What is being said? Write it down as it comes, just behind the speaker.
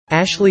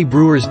Ashleigh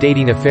Brewer's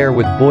dating affair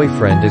with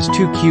boyfriend is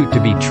too cute to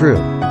be true.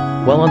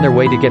 Well on their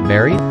way to get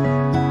married?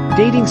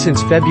 Dating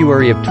since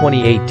February of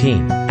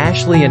 2018,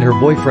 Ashleigh and her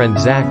boyfriend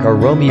Zach are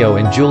Romeo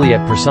and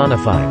Juliet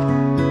personified.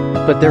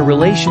 But their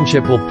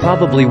relationship will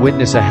probably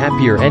witness a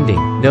happier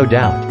ending, no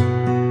doubt.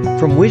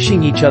 From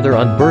wishing each other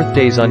on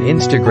birthdays on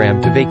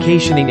Instagram to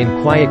vacationing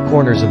in quiet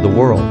corners of the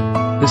world,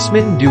 the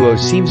smitten duo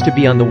seems to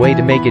be on the way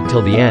to make it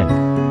till the end.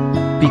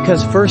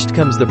 Because first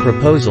comes the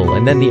proposal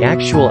and then the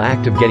actual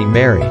act of getting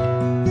married.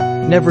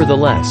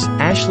 Nevertheless,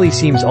 Ashleigh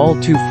seems all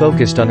too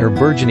focused on her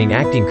burgeoning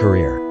acting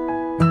career.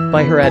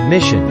 By her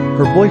admission,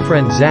 her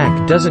boyfriend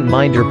Zach doesn't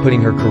mind her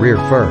putting her career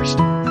first.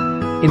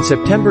 In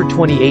September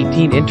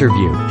 2018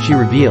 interview, she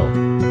revealed,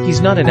 "He's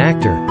not an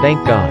actor,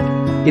 thank God.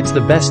 It's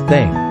the best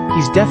thing.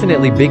 He's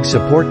definitely big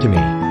support to me."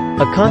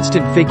 A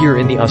constant figure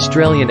in the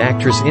Australian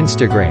actress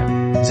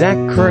Instagram, Zach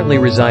currently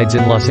resides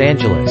in Los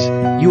Angeles,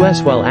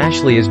 US while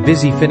Ashleigh is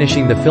busy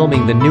finishing the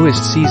filming the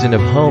newest season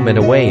of Home and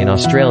Away in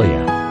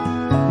Australia.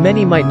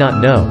 Many might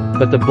not know,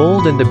 but the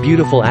bold and the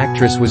beautiful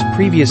actress was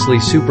previously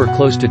super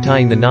close to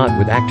tying the knot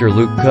with actor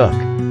Luke Cook.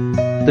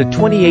 The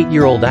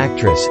 28-year-old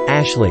actress,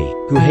 Ashleigh,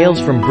 who hails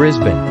from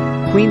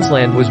Brisbane,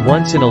 Queensland, was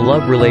once in a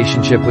love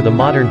relationship with a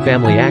Modern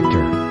Family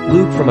actor,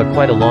 Luke, from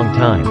quite a long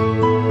time.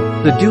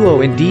 The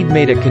duo indeed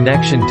made a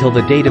connection till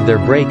the date of their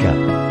breakup,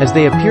 as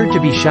they appeared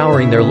to be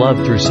showering their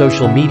love through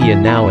social media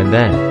now and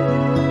then.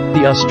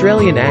 The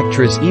Australian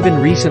actress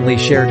even recently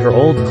shared her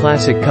old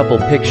classic couple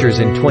pictures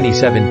in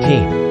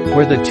 2017,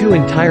 where the two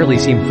entirely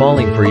seem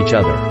falling for each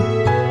other.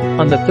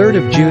 On the 3rd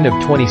of June of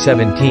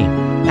 2017,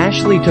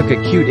 Ashleigh took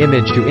a cute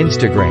image to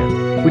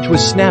Instagram, which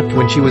was snapped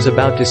when she was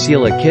about to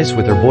seal a kiss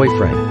with her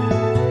boyfriend.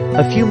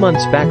 A few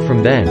months back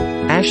from then,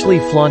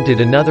 Ashleigh flaunted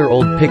another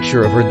old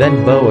picture of her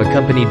then beau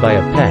accompanied by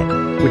a pet,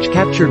 which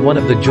captured one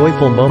of the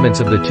joyful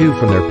moments of the two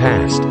from their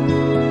past.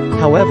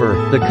 However,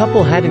 the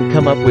couple hadn't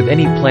come up with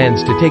any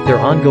plans to take their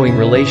ongoing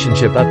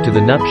relationship up to the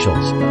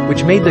nuptials,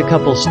 which made the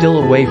couple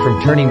still away from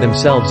turning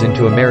themselves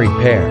into a married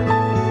pair.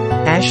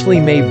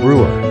 Ashleigh May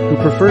Brewer, who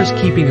prefers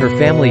keeping her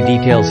family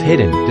details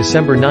hidden,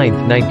 December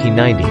 9,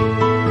 1990.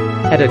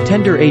 At a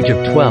tender age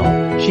of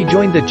 12, she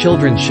joined the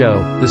children's show,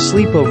 The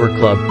Sleepover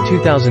Club,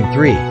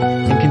 2003,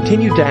 and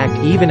continued to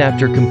act even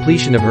after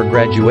completion of her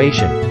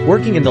graduation,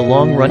 working in the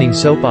long-running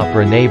soap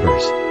opera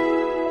Neighbours.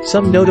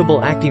 Some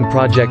notable acting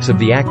projects of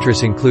the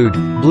actress include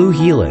Blue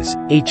Heelers,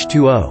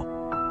 H2O,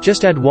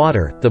 Just Add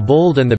Water, The Bold and the